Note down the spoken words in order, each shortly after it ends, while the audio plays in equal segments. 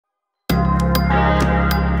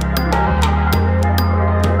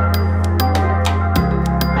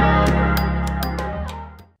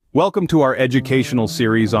Welcome to our educational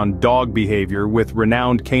series on dog behavior with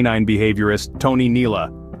renowned canine behaviorist Tony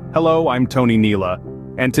Nila. Hello, I'm Tony Nila,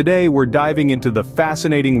 and today we're diving into the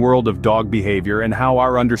fascinating world of dog behavior and how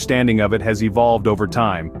our understanding of it has evolved over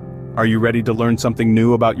time. Are you ready to learn something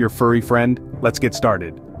new about your furry friend? Let's get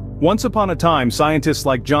started. Once upon a time, scientists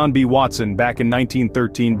like John B. Watson back in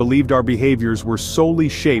 1913 believed our behaviors were solely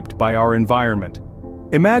shaped by our environment.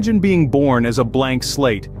 Imagine being born as a blank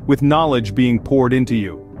slate, with knowledge being poured into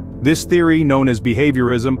you. This theory, known as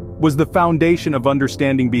behaviorism, was the foundation of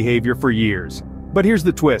understanding behavior for years. But here's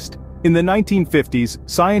the twist. In the 1950s,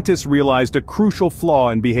 scientists realized a crucial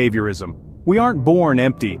flaw in behaviorism. We aren't born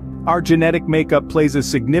empty. Our genetic makeup plays a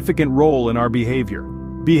significant role in our behavior.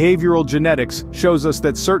 Behavioral genetics shows us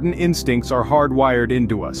that certain instincts are hardwired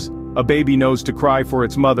into us. A baby knows to cry for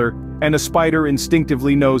its mother, and a spider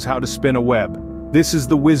instinctively knows how to spin a web. This is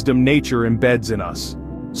the wisdom nature embeds in us.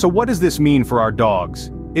 So what does this mean for our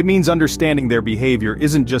dogs? It means understanding their behavior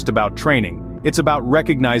isn't just about training, it's about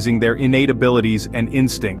recognizing their innate abilities and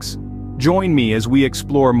instincts. Join me as we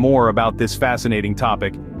explore more about this fascinating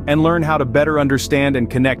topic and learn how to better understand and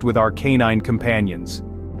connect with our canine companions.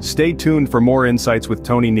 Stay tuned for more insights with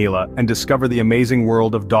Tony Nila and discover the amazing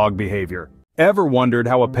world of dog behavior. Ever wondered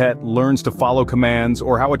how a pet learns to follow commands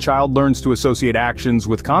or how a child learns to associate actions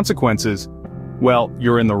with consequences? Well,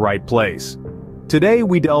 you're in the right place. Today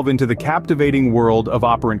we delve into the captivating world of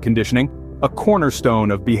operant conditioning, a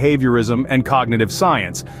cornerstone of behaviorism and cognitive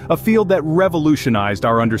science, a field that revolutionized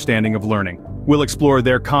our understanding of learning. We'll explore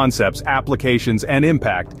their concepts, applications, and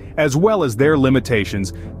impact, as well as their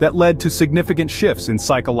limitations that led to significant shifts in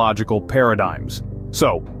psychological paradigms.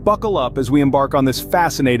 So, buckle up as we embark on this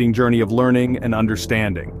fascinating journey of learning and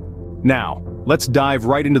understanding. Now, let's dive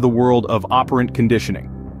right into the world of operant conditioning.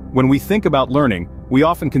 When we think about learning, we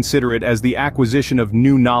often consider it as the acquisition of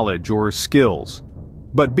new knowledge or skills.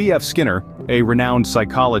 But B.F. Skinner, a renowned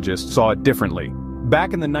psychologist, saw it differently.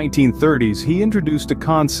 Back in the 1930s, he introduced a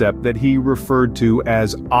concept that he referred to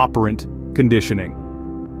as operant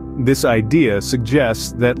conditioning. This idea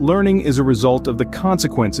suggests that learning is a result of the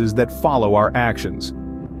consequences that follow our actions.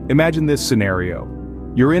 Imagine this scenario.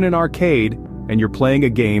 You're in an arcade, and you're playing a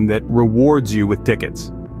game that rewards you with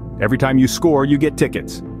tickets. Every time you score, you get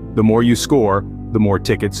tickets. The more you score, the more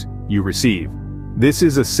tickets you receive. This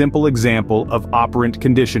is a simple example of operant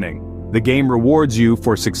conditioning. The game rewards you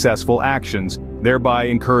for successful actions, thereby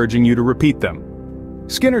encouraging you to repeat them.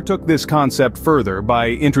 Skinner took this concept further by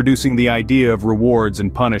introducing the idea of rewards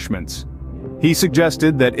and punishments. He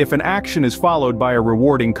suggested that if an action is followed by a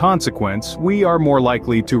rewarding consequence, we are more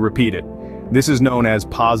likely to repeat it. This is known as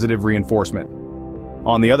positive reinforcement.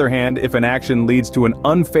 On the other hand, if an action leads to an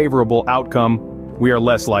unfavorable outcome, we are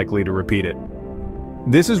less likely to repeat it.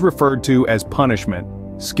 This is referred to as punishment.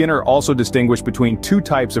 Skinner also distinguished between two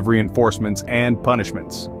types of reinforcements and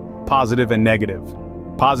punishments: positive and negative.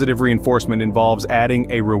 Positive reinforcement involves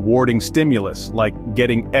adding a rewarding stimulus, like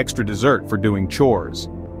getting extra dessert for doing chores.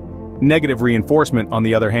 Negative reinforcement, on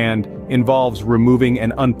the other hand, involves removing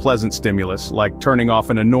an unpleasant stimulus, like turning off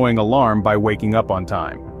an annoying alarm by waking up on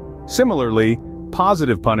time. Similarly,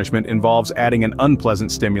 positive punishment involves adding an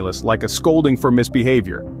unpleasant stimulus, like a scolding for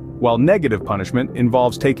misbehavior, while negative punishment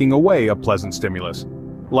involves taking away a pleasant stimulus,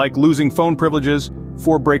 like losing phone privileges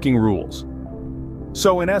for breaking rules.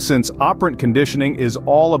 So in essence, operant conditioning is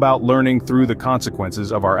all about learning through the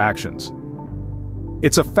consequences of our actions.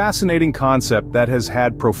 It's a fascinating concept that has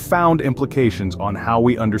had profound implications on how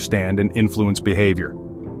we understand and influence behavior.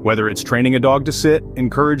 Whether it's training a dog to sit,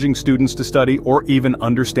 encouraging students to study, or even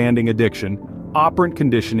understanding addiction, operant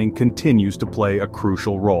conditioning continues to play a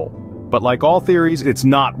crucial role. But like all theories, it's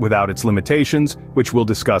not without its limitations, which we'll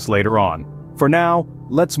discuss later on. For now,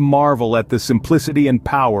 let's marvel at the simplicity and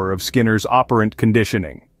power of Skinner's operant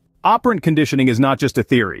conditioning. Operant conditioning is not just a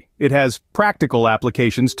theory, it has practical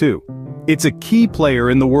applications too. It's a key player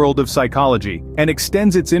in the world of psychology and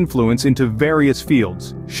extends its influence into various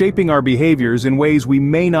fields, shaping our behaviors in ways we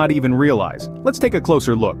may not even realize. Let's take a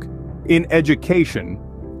closer look. In education,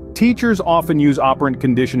 teachers often use operant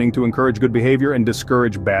conditioning to encourage good behavior and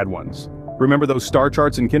discourage bad ones. Remember those star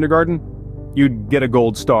charts in kindergarten? You'd get a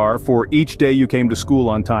gold star for each day you came to school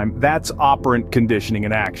on time. That's operant conditioning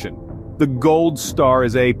in action. The gold star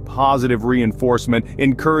is a positive reinforcement,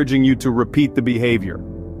 encouraging you to repeat the behavior.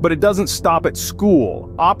 But it doesn't stop at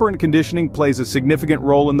school. Operant conditioning plays a significant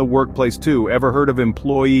role in the workplace too. Ever heard of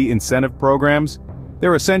employee incentive programs?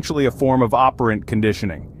 They're essentially a form of operant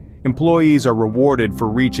conditioning. Employees are rewarded for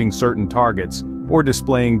reaching certain targets or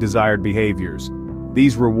displaying desired behaviors.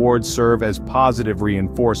 These rewards serve as positive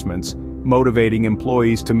reinforcements, motivating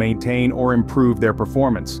employees to maintain or improve their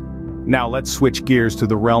performance. Now let's switch gears to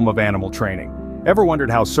the realm of animal training. Ever wondered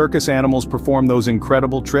how circus animals perform those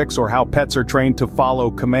incredible tricks, or how pets are trained to follow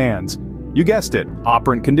commands? You guessed it,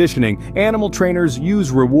 operant conditioning. Animal trainers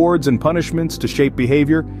use rewards and punishments to shape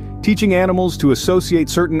behavior, teaching animals to associate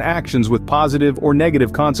certain actions with positive or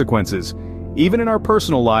negative consequences. Even in our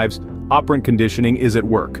personal lives, operant conditioning is at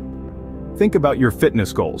work. Think about your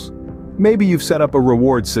fitness goals. Maybe you've set up a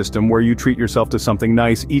reward system where you treat yourself to something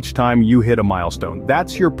nice each time you hit a milestone.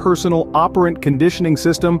 That's your personal operant conditioning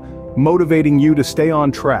system, motivating you to stay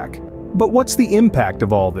on track. But what's the impact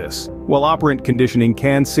of all this? Well, operant conditioning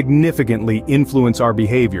can significantly influence our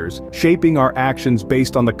behaviors, shaping our actions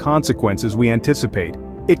based on the consequences we anticipate.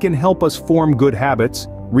 It can help us form good habits,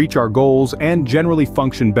 reach our goals, and generally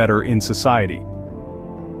function better in society.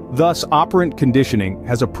 Thus, operant conditioning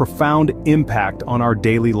has a profound impact on our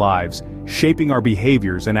daily lives, shaping our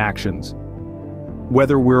behaviors and actions.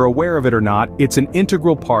 Whether we're aware of it or not, it's an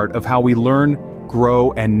integral part of how we learn,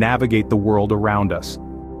 grow, and navigate the world around us.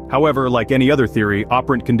 However, like any other theory,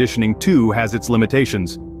 operant conditioning too has its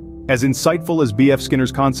limitations. As insightful as B.F.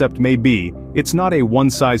 Skinner's concept may be, it's not a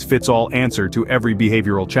one-size-fits-all answer to every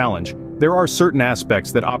behavioral challenge. There are certain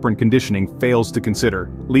aspects that operant conditioning fails to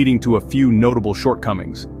consider, leading to a few notable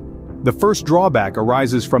shortcomings. The first drawback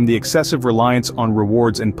arises from the excessive reliance on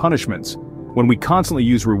rewards and punishments. When we constantly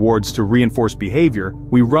use rewards to reinforce behavior,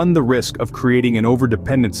 we run the risk of creating an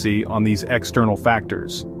overdependency on these external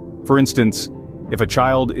factors. For instance, if a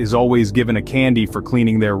child is always given a candy for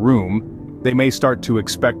cleaning their room, they may start to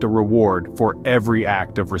expect a reward for every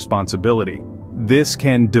act of responsibility. This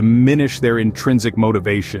can diminish their intrinsic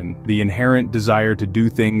motivation, the inherent desire to do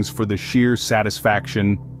things for the sheer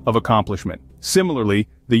satisfaction of accomplishment. Similarly,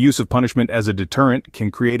 the use of punishment as a deterrent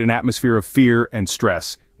can create an atmosphere of fear and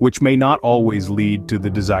stress, which may not always lead to the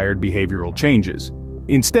desired behavioral changes.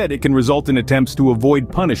 Instead, it can result in attempts to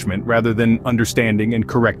avoid punishment rather than understanding and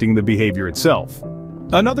correcting the behavior itself.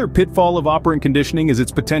 Another pitfall of operant conditioning is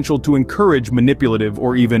its potential to encourage manipulative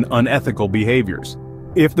or even unethical behaviors.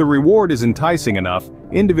 If the reward is enticing enough,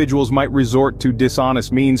 individuals might resort to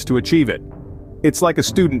dishonest means to achieve it. It's like a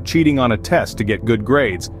student cheating on a test to get good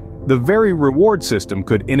grades. The very reward system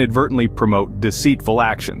could inadvertently promote deceitful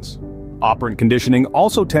actions. Operant conditioning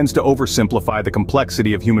also tends to oversimplify the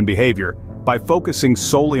complexity of human behavior by focusing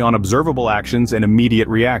solely on observable actions and immediate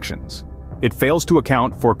reactions. It fails to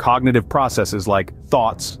account for cognitive processes like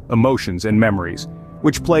thoughts, emotions, and memories,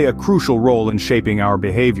 which play a crucial role in shaping our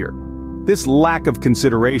behavior. This lack of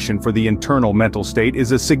consideration for the internal mental state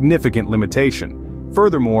is a significant limitation.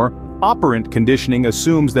 Furthermore, operant conditioning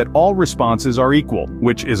assumes that all responses are equal,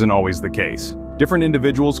 which isn't always the case. Different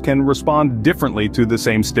individuals can respond differently to the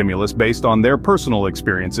same stimulus based on their personal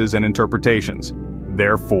experiences and interpretations.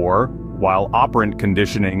 Therefore, while operant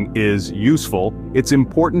conditioning is useful, it's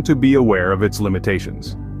important to be aware of its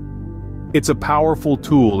limitations. It's a powerful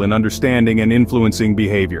tool in understanding and influencing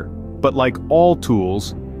behavior, but like all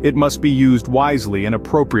tools, it must be used wisely and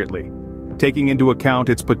appropriately, taking into account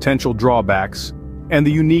its potential drawbacks and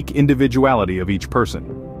the unique individuality of each person.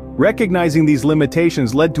 Recognizing these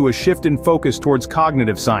limitations led to a shift in focus towards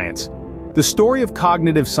cognitive science. The story of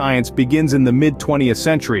cognitive science begins in the mid-20th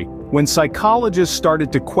century, when psychologists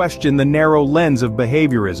started to question the narrow lens of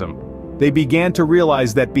behaviorism. They began to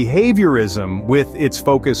realize that behaviorism, with its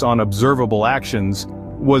focus on observable actions,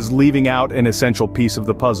 was leaving out an essential piece of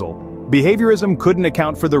the puzzle. Behaviorism couldn't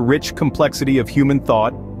account for the rich complexity of human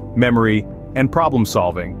thought, memory, and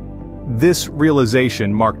problem-solving. This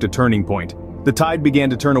realization marked a turning point. The tide began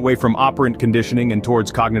to turn away from operant conditioning and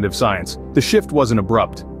towards cognitive science. The shift wasn't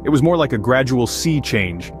abrupt. It was more like a gradual sea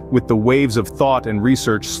change, with the waves of thought and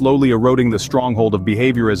research slowly eroding the stronghold of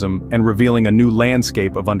behaviorism and revealing a new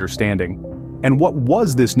landscape of understanding. And what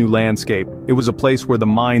was this new landscape? It was a place where the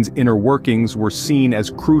mind's inner workings were seen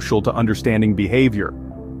as crucial to understanding behavior.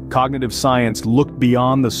 Cognitive science looked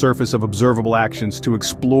beyond the surface of observable actions to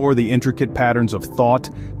explore the intricate patterns of thought,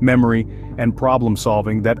 memory, and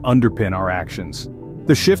problem-solving that underpin our actions.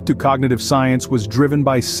 The shift to cognitive science was driven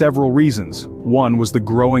by several reasons. One was the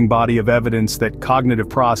growing body of evidence that cognitive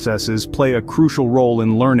processes play a crucial role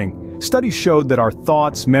in learning. Studies showed that our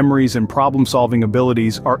thoughts, memories, and problem-solving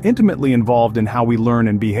abilities are intimately involved in how we learn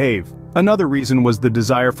and behave. Another reason was the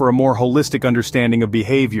desire for a more holistic understanding of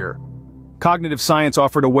behavior. Cognitive science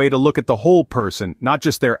offered a way to look at the whole person, not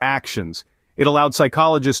just their actions. It allowed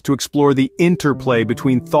psychologists to explore the interplay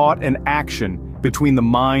between thought and action, between the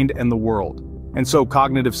mind and the world. And so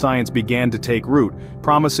cognitive science began to take root,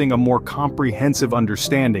 promising a more comprehensive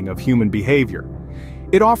understanding of human behavior.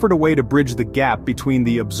 It offered a way to bridge the gap between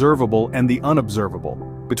the observable and the unobservable,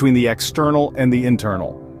 between the external and the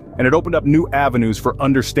internal. and it opened up new avenues for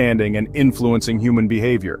understanding and influencing human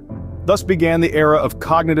behavior. Thus began the era of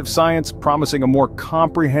cognitive science, promising a more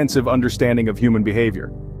comprehensive understanding of human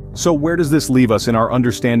behavior. So where does this leave us in our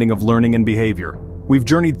understanding of learning and behavior? We've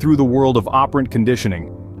journeyed through the world of operant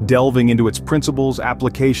conditioning, delving into its principles,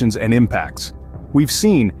 applications, and impacts. We've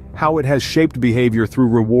seen how it has shaped behavior through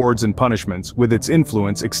rewards and punishments, with its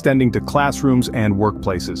influence extending to classrooms and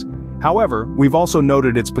workplaces. However, we've also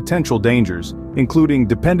noted its potential dangers, including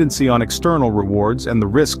dependency on external rewards and the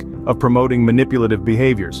risk of promoting manipulative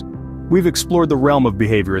behaviors. We've explored the realm of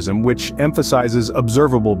behaviorism, which emphasizes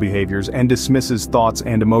observable behaviors and dismisses thoughts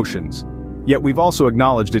and emotions. Yet we've also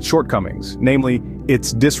acknowledged its shortcomings, namely,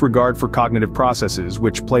 its disregard for cognitive processes,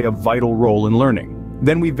 which play a vital role in learning.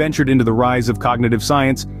 Then we ventured into the rise of cognitive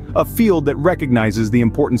science, a field that recognizes the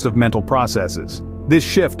importance of mental processes. This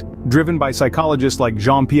shift, driven by psychologists like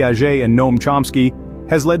Jean Piaget and Noam Chomsky,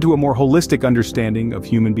 has led to a more holistic understanding of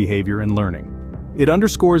human behavior and learning. It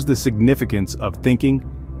underscores the significance of thinking,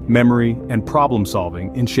 memory, and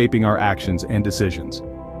problem-solving in shaping our actions and decisions.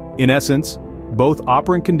 In essence, both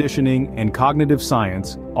operant conditioning and cognitive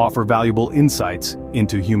science offer valuable insights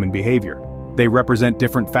into human behavior. They represent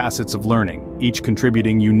different facets of learning, each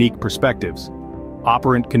contributing unique perspectives.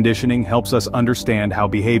 Operant conditioning helps us understand how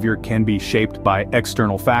behavior can be shaped by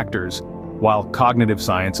external factors, while cognitive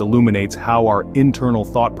science illuminates how our internal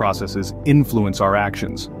thought processes influence our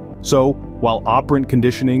actions. So, while operant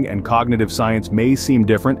conditioning and cognitive science may seem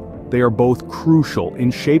different, they are both crucial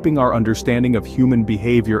in shaping our understanding of human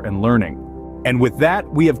behavior and learning. And with that,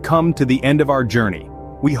 we have come to the end of our journey.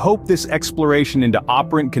 We hope this exploration into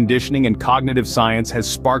operant conditioning and cognitive science has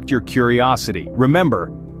sparked your curiosity.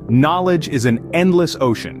 Remember, knowledge is an endless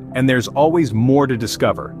ocean, and there's always more to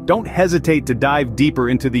discover. Don't hesitate to dive deeper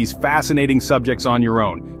into these fascinating subjects on your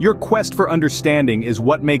own. Your quest for understanding is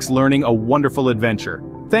what makes learning a wonderful adventure.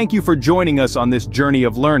 Thank you for joining us on this journey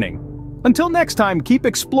of learning. Until next time, keep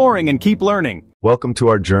exploring and keep learning. Welcome to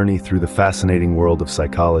our journey through the fascinating world of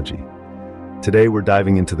psychology. Today we're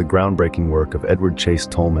diving into the groundbreaking work of Edward Chase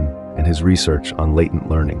Tolman and his research on latent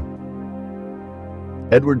learning.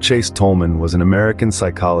 Edward Chase Tolman was an American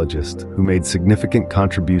psychologist who made significant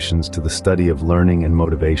contributions to the study of learning and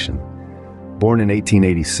motivation. Born in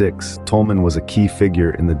 1886, Tolman was a key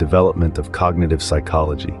figure in the development of cognitive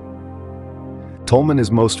psychology. Tolman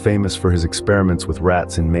is most famous for his experiments with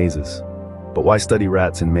rats in mazes. But why study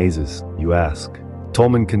rats in mazes, you ask?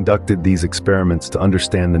 Tolman conducted these experiments to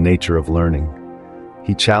understand the nature of learning.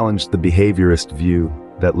 He challenged the behaviorist view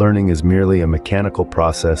that learning is merely a mechanical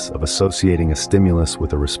process of associating a stimulus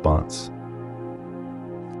with a response.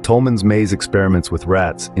 Tolman's maze experiments with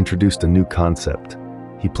rats introduced a new concept.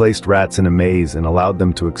 He placed rats in a maze and allowed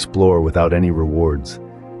them to explore without any rewards.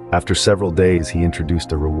 After several days, he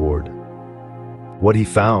introduced a reward. What he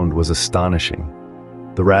found was astonishing.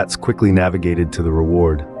 The rats quickly navigated to the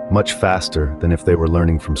reward, much faster than if they were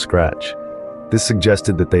learning from scratch. This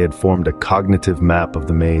suggested that they had formed a cognitive map of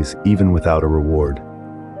the maze even without a reward.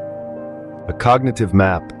 A cognitive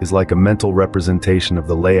map is like a mental representation of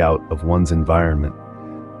the layout of one's environment.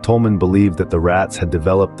 Tolman believed that the rats had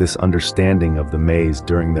developed this understanding of the maze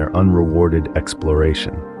during their unrewarded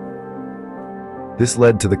exploration. This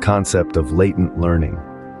led to the concept of latent learning,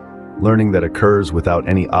 learning that occurs without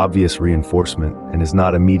any obvious reinforcement and is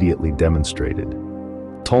not immediately demonstrated.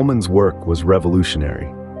 Tolman's work was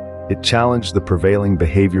revolutionary. It challenged the prevailing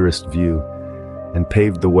behaviorist view and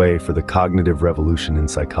paved the way for the cognitive revolution in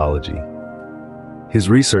psychology. His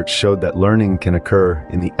research showed that learning can occur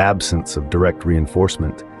in the absence of direct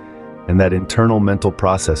reinforcement, and that internal mental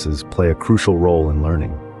processes play a crucial role in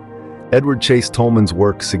learning. Edward Chase Tolman's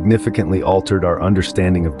work significantly altered our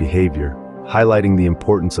understanding of behavior, highlighting the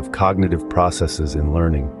importance of cognitive processes in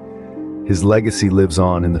learning. His legacy lives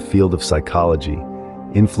on in the field of psychology,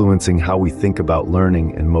 influencing how we think about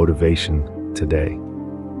learning and motivation today.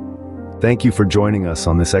 Thank you for joining us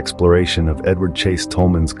on this exploration of Edward Chase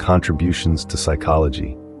Tolman's contributions to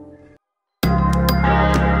psychology.